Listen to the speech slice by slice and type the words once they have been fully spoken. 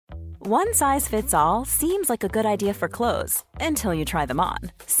One size fits all seems like a good idea for clothes until you try them on.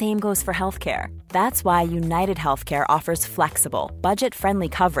 Same goes for healthcare. That's why United Healthcare offers flexible, budget-friendly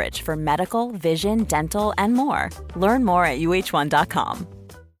coverage for medical, vision, dental, and more. Learn more at uh1.com.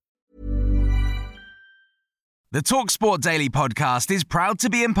 The TalkSport Daily podcast is proud to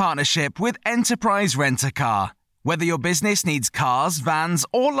be in partnership with Enterprise Rent-A-Car. Whether your business needs cars, vans,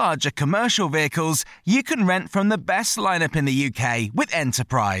 or larger commercial vehicles, you can rent from the best lineup in the UK with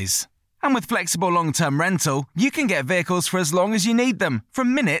Enterprise. And with flexible long-term rental, you can get vehicles for as long as you need them,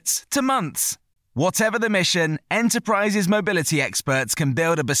 from minutes to months. Whatever the mission, Enterprise's mobility experts can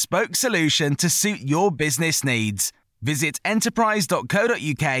build a bespoke solution to suit your business needs. Visit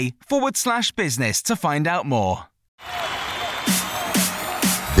enterprise.co.uk/business to find out more.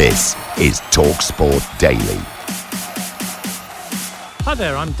 This is TalkSport Daily. Hi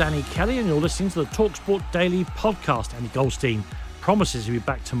there, I'm Danny Kelly and you're listening to the TalkSport Daily podcast. Andy Goldstein promises he'll be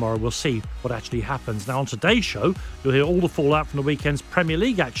back tomorrow. We'll see what actually happens. Now, on today's show, you'll hear all the fallout from the weekend's Premier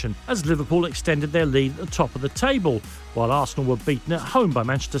League action as Liverpool extended their lead at the top of the table, while Arsenal were beaten at home by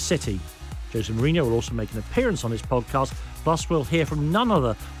Manchester City. Jose Mourinho will also make an appearance on this podcast, plus we'll hear from none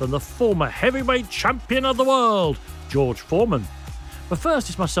other than the former heavyweight champion of the world, George Foreman. But first,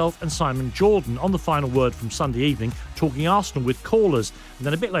 it's myself and Simon Jordan on the final word from Sunday evening, talking Arsenal with callers. And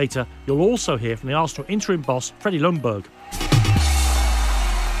then a bit later, you'll also hear from the Arsenal interim boss, Freddie Ljungberg.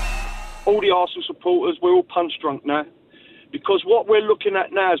 All the Arsenal supporters, we're all punch drunk now. Because what we're looking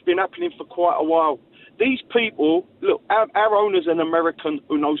at now has been happening for quite a while. These people, look, our owner's an American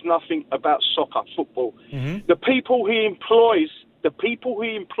who knows nothing about soccer, football. Mm-hmm. The people he employs to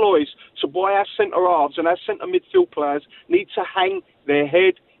buy our centre-halves and our centre midfield players need to hang their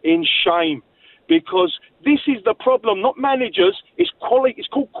head in shame. Because this is the problem, not managers, it's quality. It's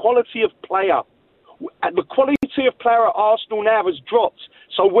called quality of player. The quality of player at Arsenal now has dropped,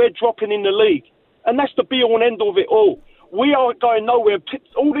 so we're dropping in the league. And that's the be-all and end-all of it all. We aren't going nowhere.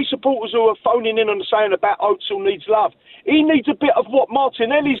 All these supporters who are phoning in and saying about Ozil needs love. He needs a bit of what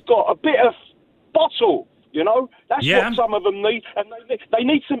Martinelli's got, a bit of bottle, you know? That's what some of them need. And they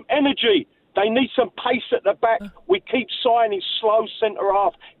need some energy. They need some pace at the back. We keep signing slow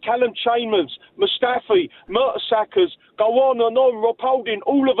centre-half. Callum Chambers, Mustafi, Mertesackers, go on and on, Rob Holding,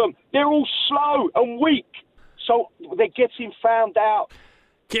 all of them. They're all slow and weak. So they're getting found out.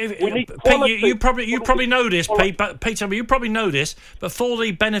 Pete, you probably know this, Pete, but Peter, you probably know this, but for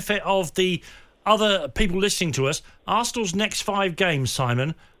the benefit of the other people listening to us, Arsenal's next 5 games,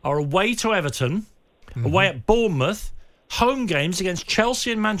 Simon, are away to Everton, away at Bournemouth, home games against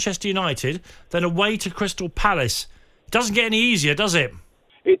Chelsea and Manchester United, then away to Crystal Palace. It doesn't get any easier, does it?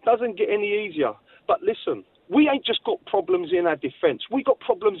 It doesn't get any easier. But listen, we ain't just got problems in our defence. We got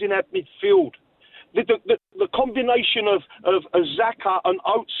problems in our midfield. The combination of Xhaka and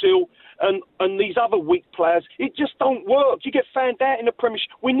Ozil and these other weak players, it just don't work. You get found out in the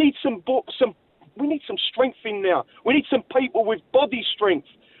Premiership. We need some strength in there. We need some people with body strength.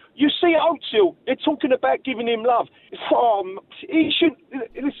 You see Ozil, they're talking about giving him love. He should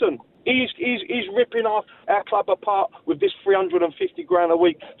listen. He's ripping our club apart with this $350,000 a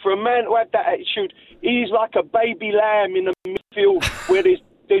week. For a man to have that attitude, he's like a baby lamb in the midfield where there's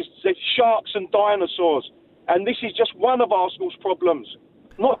sharks and dinosaurs. And this is just one of Arsenal's problems.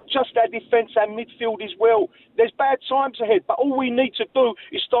 Not just our defence, our midfield as well. There's bad times ahead, but all we need to do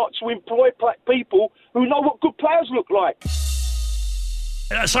is start to employ people who know what good players look like.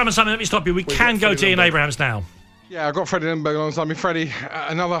 Simon, let me stop you. We can go to Ian Abrahams now. Yeah, I've got Freddie Ljungberg alongside me. Freddie,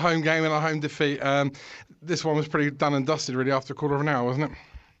 another home game and a home defeat. This one was pretty done and dusted really after a quarter of an hour, wasn't it?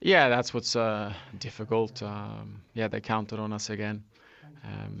 Yeah, that's what's difficult. They counted on us again.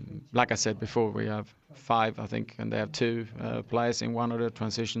 Like I said before, we have 5, I think, and they have 2 players in one of the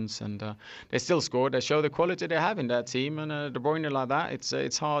transitions, and they still scored. They show the quality they have in that team, and De Bruyne like that,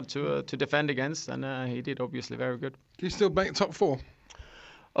 it's hard to defend against, and he did obviously very good. Do you still make top 4?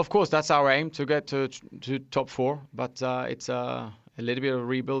 Of course, that's our aim, to get to top 4, but it's a little bit of a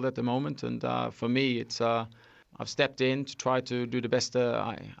rebuild at the moment, and for me, it's I've stepped in to try to do the best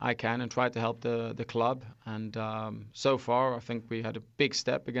I can and try to help the club. And so far, I think we had a big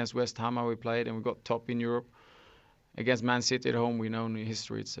step against West Ham, how we played, and we got top in Europe. Against Man City at home, we know in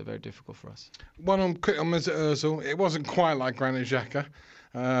history it's very difficult for us. Quick on Mesut Ozil. It wasn't quite like Granit Xhaka,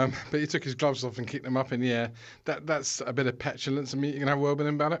 but he took his gloves off and kicked them up in the air. That's a bit of petulance. I mean, you can have a word with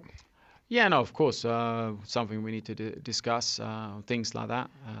him about it? Yeah, no, of course. Something we need to discuss, things like that.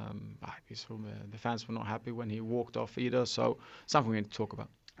 The fans were not happy when he walked off either, so something we need to talk about.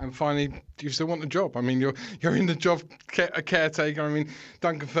 And finally, do you still want the job? I mean, you're in the job, a caretaker. I mean,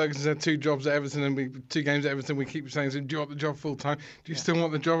 Duncan Ferguson's had 2 jobs at Everton and 2 games at Everton. We keep saying, do you want the job full time? Do you still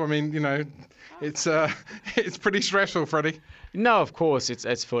want the job? I mean, it's pretty stressful, Freddie. No, of course,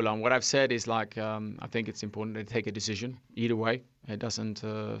 it's full on. What I've said is I think it's important to take a decision either way. It doesn't,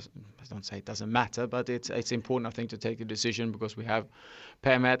 I don't say it doesn't matter, but it's important, I think, to take a decision because we have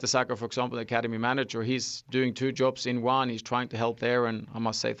Per Mertesacker, for example, the academy manager. He's doing 2 jobs in one. He's trying to help there, and I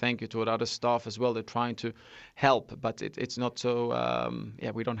must say thank you to the other staff as well. They're trying to help, but it's not so.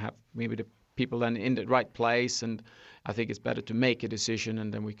 We don't have maybe the people then in the right place, and I think it's better to make a decision,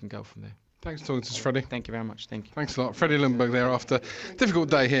 and then we can go from there. Thanks for talking to us, Freddie. Thank you very much. Thank you. Thanks a lot. Freddie Lundberg there after a difficult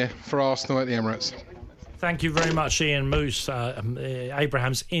day here for Arsenal at the Emirates. Thank you very much, Ian Moose.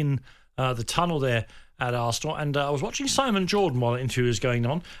 Abraham's in the tunnel there at Arsenal, and I was watching Simon Jordan while the interview was going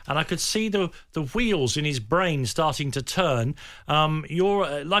on, and I could see the wheels in his brain starting to turn.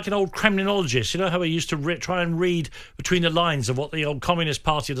 You're like an old Kremlinologist. You know how he used to try and read between the lines of what the old Communist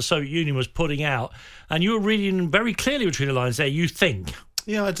Party of the Soviet Union was putting out, and you were reading very clearly between the lines there, you think.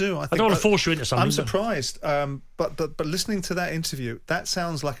 Yeah, I do. I don't want to force you into something. I'm surprised, but listening to that interview, that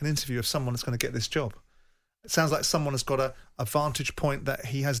sounds like an interview of someone that's going to get this job. It sounds like someone has got a vantage point, that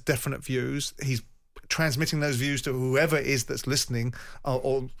he has definite views. He's transmitting those views to whoever it is that's listening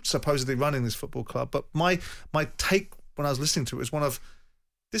or supposedly running this football club. But my take when I was listening to it was one of,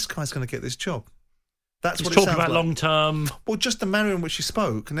 this guy's going to get this job. That's what it sounds like. Talking about long term. Well, just the manner in which he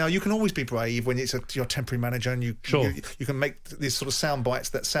spoke. Now, you can always be brave when it's your temporary manager, and you can make these sort of sound bites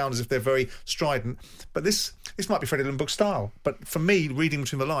that sound as if they're very strident. But this might be Freddie Lundberg's style. But for me, reading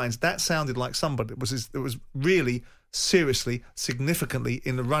between the lines, that sounded like somebody that was really seriously, significantly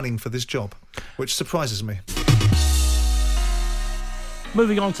in the running for this job, which surprises me.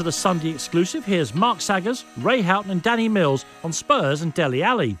 Moving on to the Sunday exclusive, here's Mark Saggers, Ray Houghton and Danny Mills on Spurs and Dele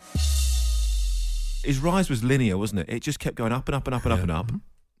Alli. His rise was linear, wasn't it? It just kept going up and up and up and up and up.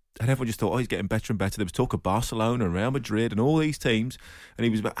 And everyone just thought, he's getting better and better. There was talk of Barcelona and Real Madrid and all these teams, and he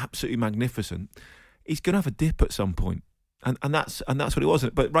was absolutely magnificent. He's going to have a dip at some point. And that's what it was.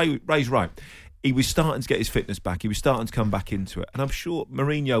 But Ray's right. He was starting to get his fitness back. He was starting to come back into it. And I'm sure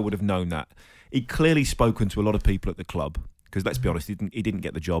Mourinho would have known that. He'd clearly spoken to a lot of people at the club, because let's be honest, he didn't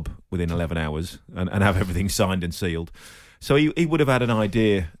get the job within 11 hours and have everything signed and sealed. So he would have had an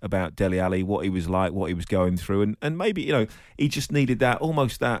idea about Dele Alli, what he was like, what he was going through, and maybe, he just needed that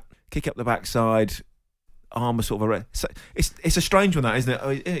kick up the backside, armour sort of it's a strange one, that, isn't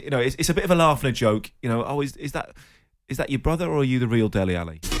it? It's a bit of a laugh and a joke. Is that your brother, or are you the real Dele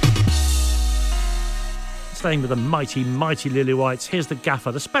Alli? Staying with the mighty, mighty Lily Whites, here's the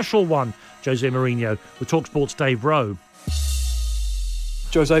gaffer, the special one, Jose Mourinho, with TalkSport's Dave Rowe.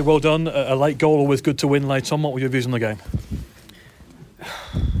 Jose, well done. A late goal, always good to win late on. What were your views on the game?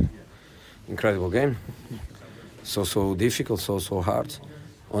 Incredible game. So difficult, so hard.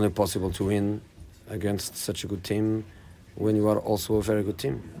 Only possible to win against such a good team when you are also a very good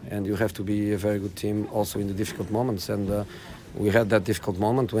team. And you have to be a very good team also in the difficult moments. And we had that difficult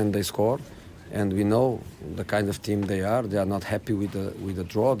moment when they scored. And we know the kind of team they are. They are not happy with the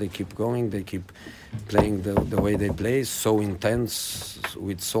draw. They keep going. They keep playing the way they play. So intense,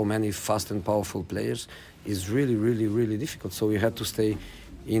 with so many fast and powerful players, is really, really, really difficult. So we had to stay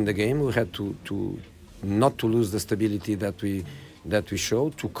in the game. We had to not to lose the stability that we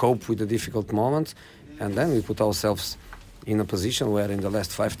showed, to cope with the difficult moments, and then we put ourselves in a position where in the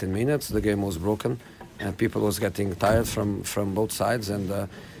last 5-10 minutes the game was broken, and people was getting tired from both sides, and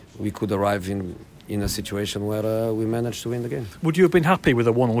we could arrive in a situation where we managed to win the game. Would you have been happy with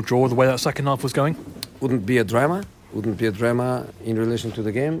a 1-1 draw, the way that second half was going? Wouldn't be a drama. Wouldn't be a drama in relation to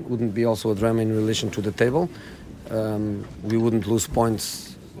the game. Wouldn't be also a drama in relation to the table. We wouldn't lose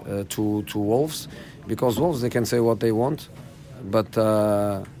points to Wolves, because Wolves, they can say what they want, but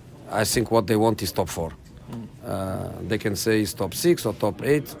I think what they want is top 4. They can say it's top 6 or top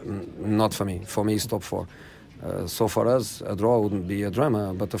 8. Not for me. For me, it's top 4. So for us, a draw wouldn't be a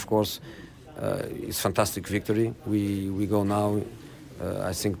drama, but of course, it's fantastic victory. We go now,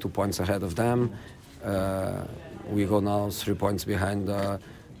 I think, 2 points ahead of them. We go now 3 points behind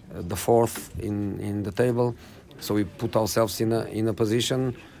the fourth in the table. So we put ourselves in a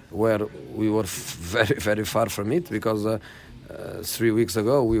position where we were very, very far from it, because 3 weeks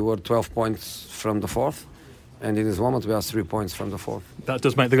ago we were 12 points from the fourth. And in this moment, we are 3 points from the fourth. That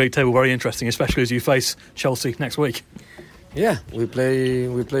does make the league table very interesting, especially as you face Chelsea next week. Yeah, we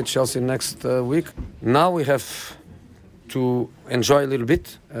play Chelsea next week. Now we have to enjoy a little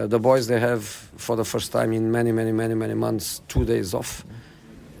bit. The boys, they have, for the first time in many months, 2 days off,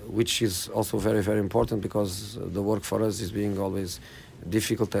 which is also very, very important, because the work for us is being always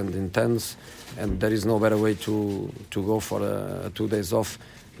difficult and intense, and there is no better way to go for 2 days off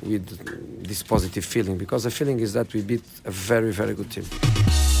with this positive feeling, because the feeling is that we beat a very, very good team.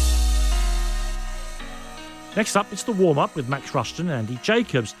 Next up, it's the warm-up with Max Rushton and Andy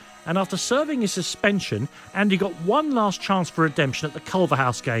Jacobs. And after serving his suspension, Andy got one last chance for redemption at the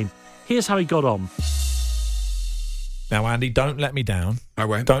Culverhouse game. Here's how he got on. Now, Andy, don't let me down. I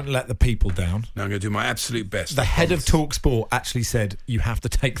won't. Don't let the people down. No, I'm going to do my absolute best. The head of TalkSport actually said, you have to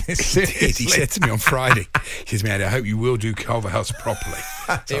take this seriously. He said to me on Friday, he says, "Man, I hope you will do Culverhouse properly."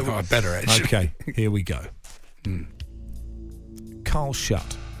 So I thought I'd better, actually. Okay, here we go. Carl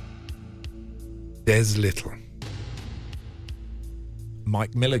Shutt. Des Little.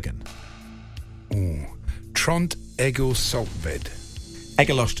 Mike Milligan. Trond Egil Saltbed.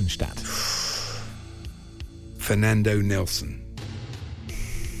 Egil Ostenstad. Fernando Nelson.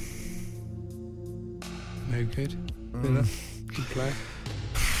 No good? Good play.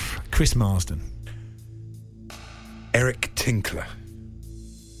 Chris Marsden. Eric Tinkler.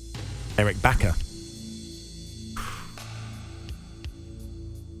 Eric Backer.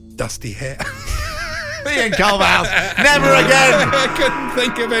 Dusty Hare. Me and Culverhouse. Never again. I couldn't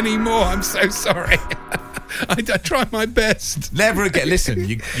think of any more. I'm so sorry. I tried my best. Never again. Listen,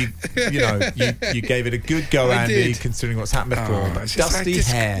 you gave it a good go, Andy, did. Considering what's happened before. But Dusty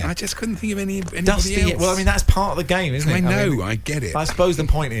Hare. I just couldn't think of anybody Dusty. else. Well, I mean, that's part of the game, isn't it? I know. I get it. I suppose the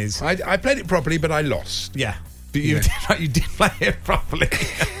point is, I played it properly, but I lost. Yeah, but you did play it properly.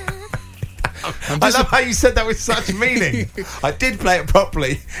 I love how you said that with such meaning. I did play it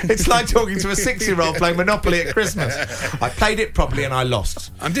properly. It's like talking to a 6-year-old playing Monopoly at Christmas. I played it properly and I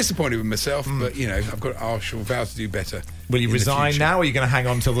lost. I'm disappointed with myself, but I shall vow to do better. Will you resign now, or are you going to hang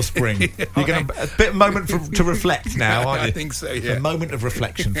on till the spring? You're going to a moment to reflect now, aren't you? I think so. Yeah. A moment of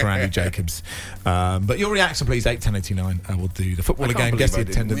reflection for Andy Jacobs. But your reaction, please. 81089. We'll do the football again. Guess the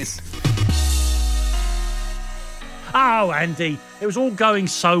attendance. Oh, Andy, it was all going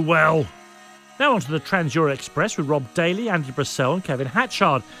so well. Now on to the Trans-Euro Express with Rob Daly, Andy Brassell and Kevin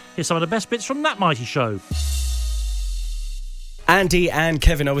Hatchard. Here's some of the best bits from that mighty show. Andy and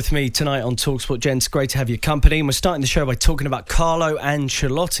Kevin are with me tonight on TalkSport. Gents, great to have your company. And we're starting the show by talking about Carlo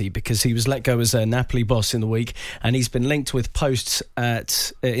Ancelotti, because he was let go as a Napoli boss in the week, and he's been linked with posts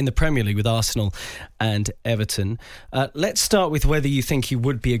in the Premier League with Arsenal and Everton. Let's start with whether you think he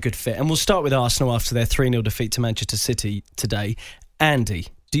would be a good fit. And we'll start with Arsenal after their 3-0 defeat to Manchester City today. Andy,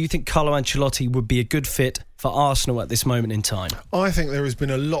 do you think Carlo Ancelotti would be a good fit for Arsenal at this moment in time? I think there has been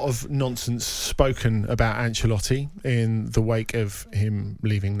a lot of nonsense spoken about Ancelotti in the wake of him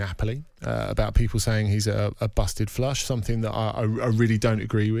leaving Napoli, about people saying he's a busted flush, something that I really don't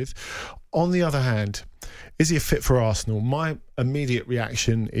agree with. On the other hand, is he a fit for Arsenal? My immediate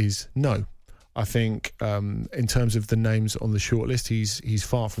reaction is no. I think in terms of the names on the shortlist, he's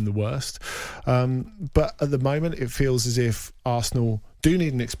far from the worst. But at the moment, it feels as if Arsenal do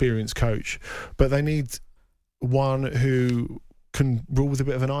need an experienced coach, but they need one who can rule with a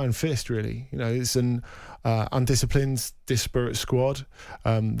bit of an iron fist, really. It's an undisciplined, disparate squad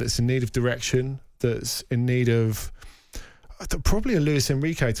that's in need of direction, that's in need of probably a Luis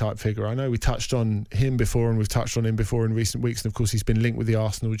Enrique type figure. I know we touched on him before, and we've touched on him before in recent weeks, and of course he's been linked with the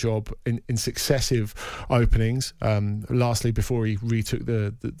Arsenal job in successive openings, lastly before he retook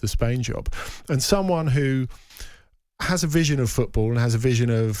the Spain job. And someone who has a vision of football and has a vision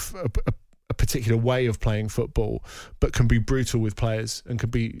of a particular way of playing football, but can be brutal with players and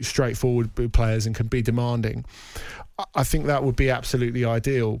can be straightforward with players and can be demanding. I think that would be absolutely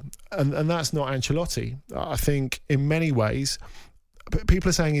ideal. And that's not Ancelotti. I think in many ways, people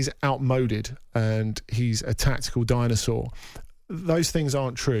are saying he's outmoded and he's a tactical dinosaur. Those things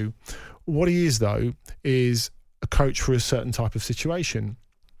aren't true. What he is, though, is a coach for a certain type of situation.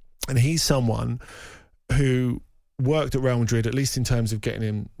 And he's someone who worked at Real Madrid, at least in terms of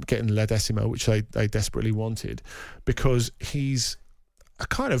getting La Decima, which they desperately wanted, because he's a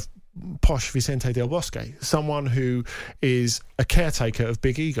kind of posh Vicente Del Bosque, someone who is a caretaker of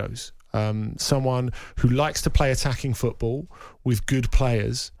big egos, someone who likes to play attacking football with good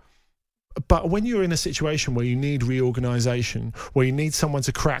players. But when you're in a situation where you need reorganisation, where you need someone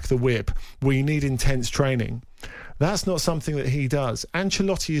to crack the whip, where you need intense training, that's not something that he does.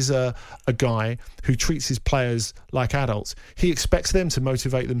 Ancelotti is a guy who treats his players like adults. He expects them to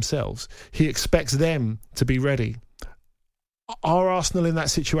motivate themselves. He expects them to be ready. Are Arsenal in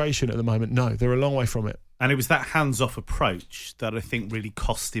that situation at the moment? No, they're a long way from it. And it was that hands-off approach that I think really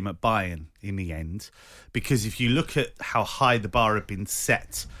cost him at Bayern in the end. Because if you look at how high the bar had been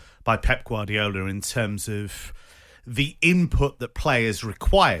set by Pep Guardiola in terms of the input that players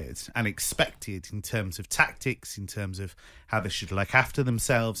required and expected in terms of tactics, in terms of how they should look after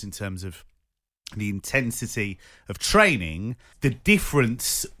themselves, in terms of the intensity of training, the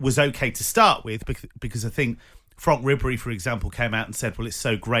difference was okay to start with, because I think Franck Ribéry, for example, came out and said, well, it's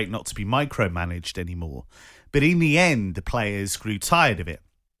so great not to be micromanaged anymore. But in the end, the players grew tired of it.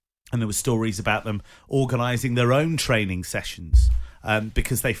 And there were stories about them organising their own training sessions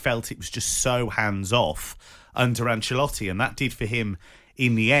because they felt it was just so hands-off under Ancelotti. And that did for him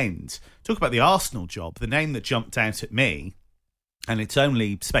in the end. Talk about the Arsenal job, the name that jumped out at me, and it's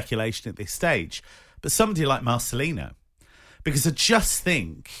only speculation at this stage, but somebody like Marcelino. Because I just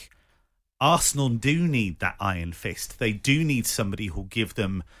think Arsenal do need that iron fist. They do need somebody who'll give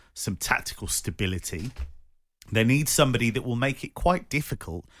them some tactical stability. They need somebody that will make it quite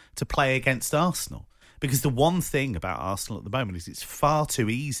difficult to play against Arsenal. Because the one thing about Arsenal at the moment is it's far too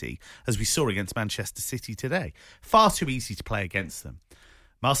easy, as we saw against Manchester City today, far too easy to play against them.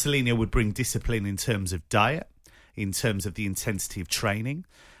 Marcelino would bring discipline in terms of diet, in terms of the intensity of training,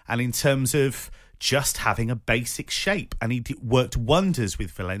 and in terms of just having a basic shape. And he worked wonders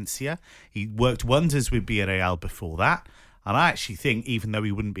with Valencia. He worked wonders with Villarreal before that. And I actually think, even though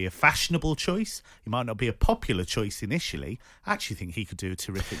he wouldn't be a fashionable choice, he might not be a popular choice initially, I actually think he could do a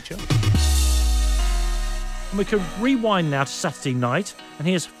terrific job. And we can rewind now to Saturday night, and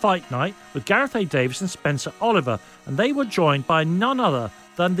here's Fight Night with Gareth A. Davis and Spencer Oliver, and they were joined by none other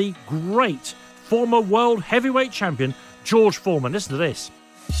than the great former world heavyweight champion George Foreman. Listen to this.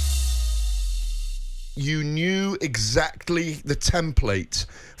 You knew exactly the template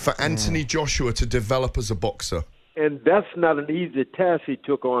for Anthony Joshua to develop as a boxer. And that's not an easy task he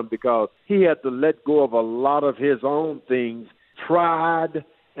took on, because he had to let go of a lot of his own things, tried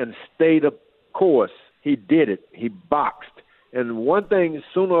and stayed the course. He did it. He boxed. And one thing,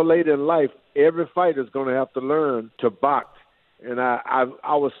 sooner or later in life, every fighter is going to have to learn to box. And I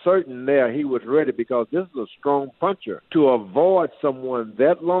was certain there he was ready, because this is a strong puncher. To avoid someone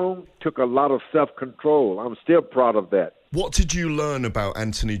that long took a lot of self-control. I'm still proud of that. What did you learn about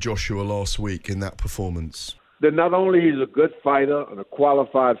Anthony Joshua last week in that performance? That not only he's a good fighter and a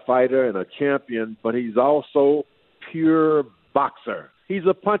qualified fighter and a champion, but he's also pure boxer. He's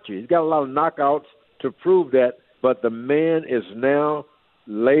a puncher. He's got a lot of knockouts to prove that, but the man is now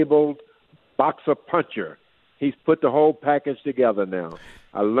labeled boxer puncher. He's put the whole package together now.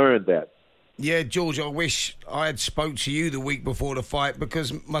 I learned that. Yeah, George, I wish I had spoke to you the week before the fight,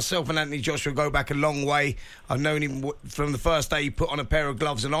 because myself and Anthony Joshua go back a long way. I've known him from the first day he put on a pair of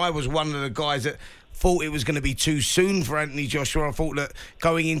gloves, and I was one of the guys that thought it was going to be too soon for Anthony Joshua. I thought that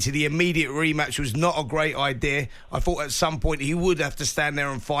going into the immediate rematch was not a great idea. I thought at some point he would have to stand there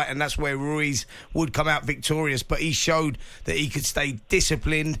and fight, and that's where Ruiz would come out victorious. But he showed that he could stay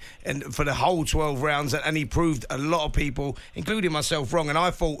disciplined and for the whole 12 rounds, and he proved a lot of people, including myself, wrong. And I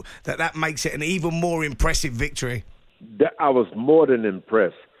thought that makes it an even more impressive victory. I was more than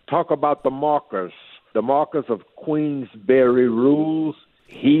impressed. Talk about the markers of Queensberry rules.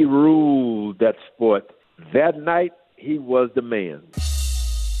 He ruled that sport. That night, he was the man.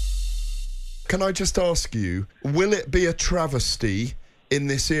 Can I just ask you, will it be a travesty in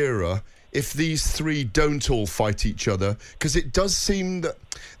this era if these three don't all fight each other? Because it does seem that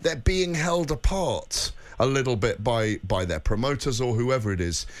they're being held apart a little bit by their promoters or whoever it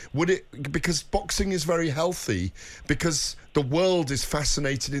is. Would it, because boxing is very healthy, because the world is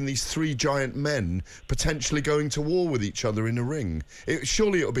fascinated in these three giant men potentially going to war with each other in a ring.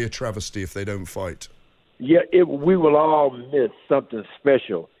 Surely it'll be a travesty if they don't fight. Yeah, we will all miss something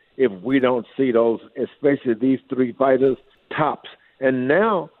special if we don't see those, especially these three fighters, tops. And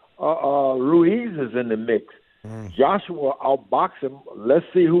now Ruiz is in the mix. Joshua outboxed him. Let's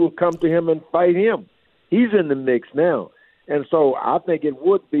see who will come to him and fight him. He's in the mix now. And so I think it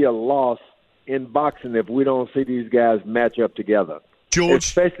would be a loss in boxing if we don't see these guys match up together. George?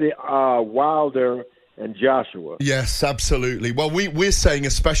 Especially Wilder and Joshua. Yes, absolutely. Well, we're saying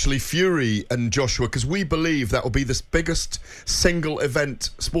especially Fury and Joshua, because we believe that will be the biggest single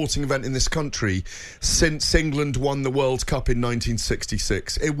sporting event in this country since England won the World Cup in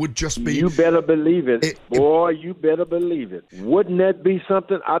 1966. It would just be... You better believe it. Boy, you better believe it. Wouldn't that be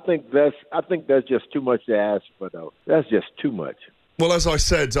something? I think that's just too much to ask for, though. That's just too much. Well, as I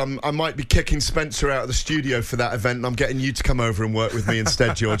said, I might be kicking Spencer out of the studio for that event, and I'm getting you to come over and work with me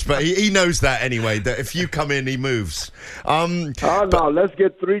instead, George. But he knows that anyway, that if you come in, he moves. No, let's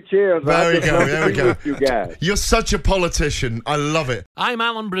get 3 chairs. There we go. You guys. You're such a politician. I love it. I'm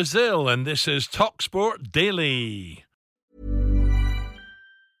Alan Brazil, and this is TalkSport Daily.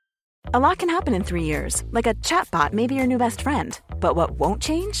 A lot can happen in 3 years, like a chatbot may be your new best friend. But what won't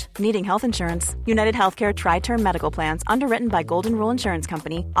change? Needing health insurance. United Healthcare Tri-Term Medical Plans, underwritten by Golden Rule Insurance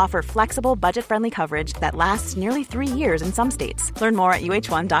Company, offer flexible, budget-friendly coverage that lasts nearly 3 years in some states. Learn more at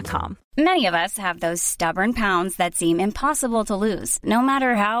uh1.com. Many of us have those stubborn pounds that seem impossible to lose, no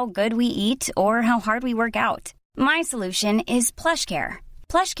matter how good we eat or how hard we work out. My solution is PlushCare.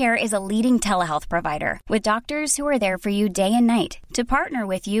 PlushCare is a leading telehealth provider with doctors who are there for you day and night to partner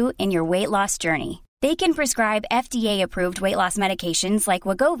with you in your weight loss journey. They can prescribe FDA-approved weight loss medications like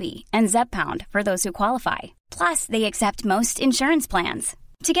Wegovy and Zepbound for those who qualify. Plus, they accept most insurance plans.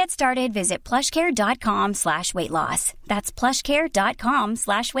 To get started, visit plushcare.com/weightloss. That's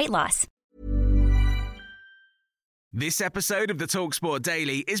plushcare.com/weightloss. This episode of the TalkSport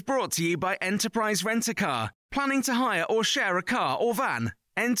Daily is brought to you by Enterprise Rent-A-Car. Planning to hire or share a car or van?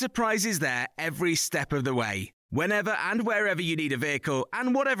 Enterprise is there every step of the way. Whenever and wherever you need a vehicle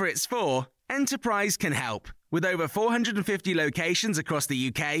and whatever it's for, Enterprise can help. With over 450 locations across the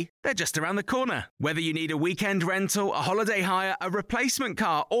UK, they're just around the corner. Whether you need a weekend rental, a holiday hire, a replacement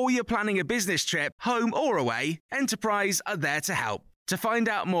car, or you're planning a business trip, home or away, Enterprise are there to help. To find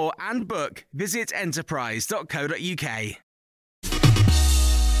out more and book, visit enterprise.co.uk.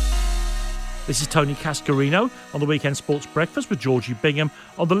 This is Tony Cascarino on the Weekend Sports Breakfast with Georgie Bingham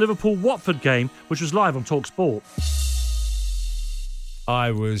on the Liverpool-Watford game, which was live on TalkSport.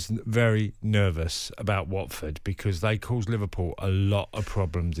 I was very nervous about Watford because they caused Liverpool a lot of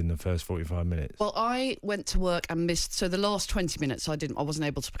problems in the first 45 minutes. Well, I went to work and missed, so the last 20 minutes I wasn't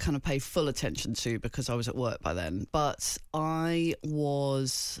able to kind of pay full attention to because I was at work by then. But I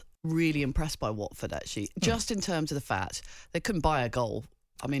was really impressed by Watford, actually, just in terms of the fact they couldn't buy a goal.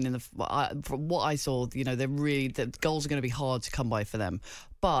 I mean, from what I saw, the goals are going to be hard to come by for them.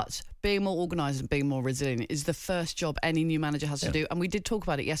 But being more organised and being more resilient is the first job any new manager has to do. And we did talk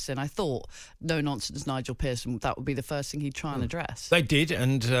about it yesterday, and I thought, no nonsense, Nigel Pearson, that would be the first thing he'd try and address. They did,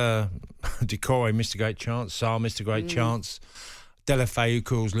 and Decore missed a great chance. Sarr missed a great chance. Delafeu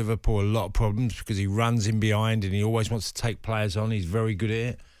caused Liverpool a lot of problems because he runs in behind and he always wants to take players on. He's very good at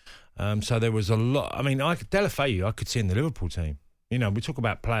it. So there was a lot. I mean, Delafeu, I could see in the Liverpool team. You know, we talk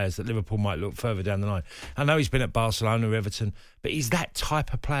about players that Liverpool might look further down the line. I know he's been at Barcelona or Everton, but he's that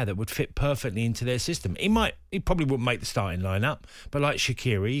type of player that would fit perfectly into their system. He probably wouldn't make the starting lineup, but like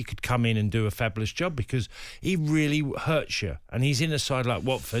Shaqiri, he could come in and do a fabulous job because he really hurts you. And he's in a side like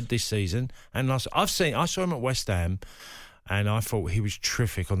Watford this season. And I saw him at West Ham, and I thought he was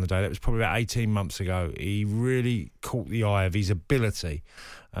terrific on the day. That was probably about 18 months ago. He really caught the eye of his ability.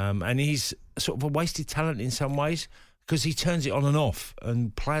 And he's sort of a wasted talent in some ways, because he turns it on and off,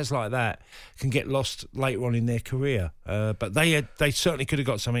 and players like that can get lost later on in their career. But they certainly could have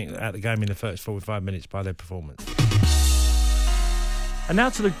got something out of the game in the first 45 minutes by their performance. And now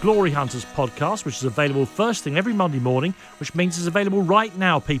to the Glory Hunters podcast, which is available first thing every Monday morning, which means it's available right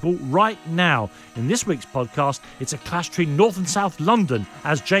now, people, right now. In this week's podcast, it's a clash between North and South London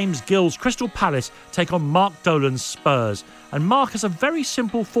as James Gill's Crystal Palace take on Mark Dolan's Spurs. And Mark has a very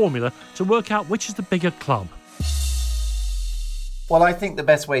simple formula to work out which is the bigger club. Well, I think the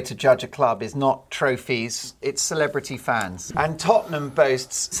best way to judge a club is not trophies, it's celebrity fans. And Tottenham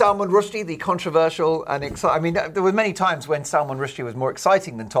boasts Salman Rushdie, the controversial and exciting. I mean, there were many times when Salman Rushdie was more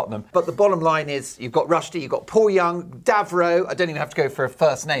exciting than Tottenham. But the bottom line is you've got Rushdie, you've got Paul Young, Davro. I don't even have to go for a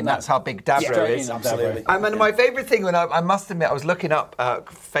first name. That's how big Davro is. Absolutely. And my favourite thing, when I must admit, I was looking up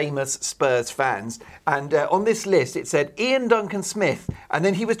famous Spurs fans. And on this list, it said Ian Duncan Smith. And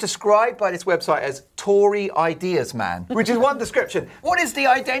then he was described by this website as Tory Ideas Man, which is one description. What is the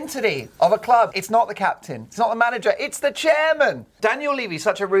identity of a club? It's not the captain. It's not the manager. It's the chairman. Daniel Levy's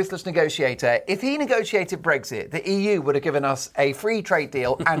such a ruthless negotiator. If he negotiated Brexit, the EU would have given us a free trade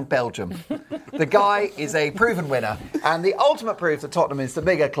deal and Belgium. The guy is a proven winner. And the ultimate proof that Tottenham is the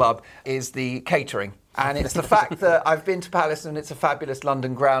bigger club is the catering. And it's the fact that I've been to Palace and it's a fabulous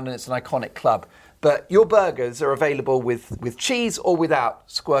London ground and it's an iconic club. But your burgers are available with cheese or without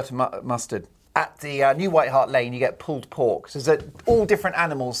squirt of mustard. At the New White Hart Lane, you get pulled pork. So there's all different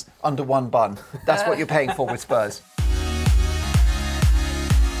animals under one bun. That's what you're paying for with Spurs.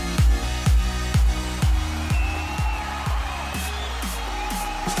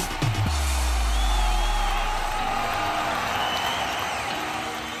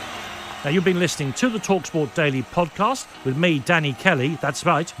 Now, you've been listening to the TalkSport Daily podcast with me, Danny Kelly. That's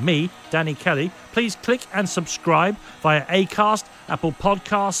right, me, Danny Kelly. Please click and subscribe via Acast, Apple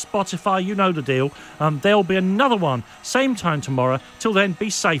Podcasts, Spotify, you know the deal. There'll be another one, same time tomorrow. Till then, be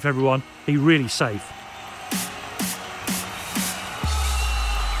safe, everyone. Be really safe.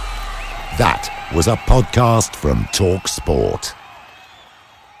 That was a podcast from TalkSport.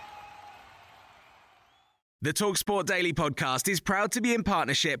 The TalkSport Daily podcast is proud to be in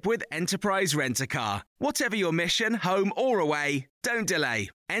partnership with Enterprise Rent-A-Car. Whatever your mission, home or away, don't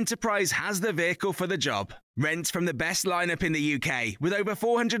delay. Enterprise has the vehicle for the job. Rent from the best lineup in the UK. With over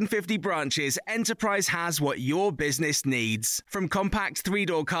 450 branches, Enterprise has what your business needs. From compact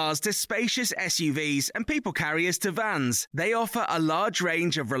three-door cars to spacious SUVs and people carriers to vans, they offer a large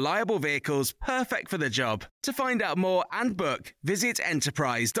range of reliable vehicles perfect for the job. To find out more and book, visit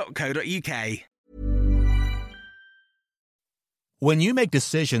enterprise.co.uk. When you make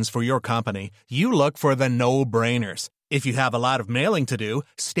decisions for your company, you look for the no-brainers. If you have a lot of mailing to do,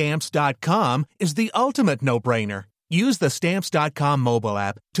 Stamps.com is the ultimate no-brainer. Use the Stamps.com mobile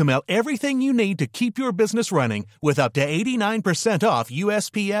app to mail everything you need to keep your business running with up to 89% off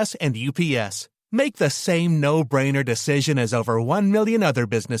USPS and UPS. Make the same no-brainer decision as over 1 million other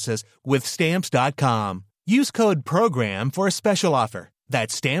businesses with Stamps.com. Use code PROGRAM for a special offer.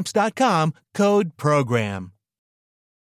 That's Stamps.com, code PROGRAM.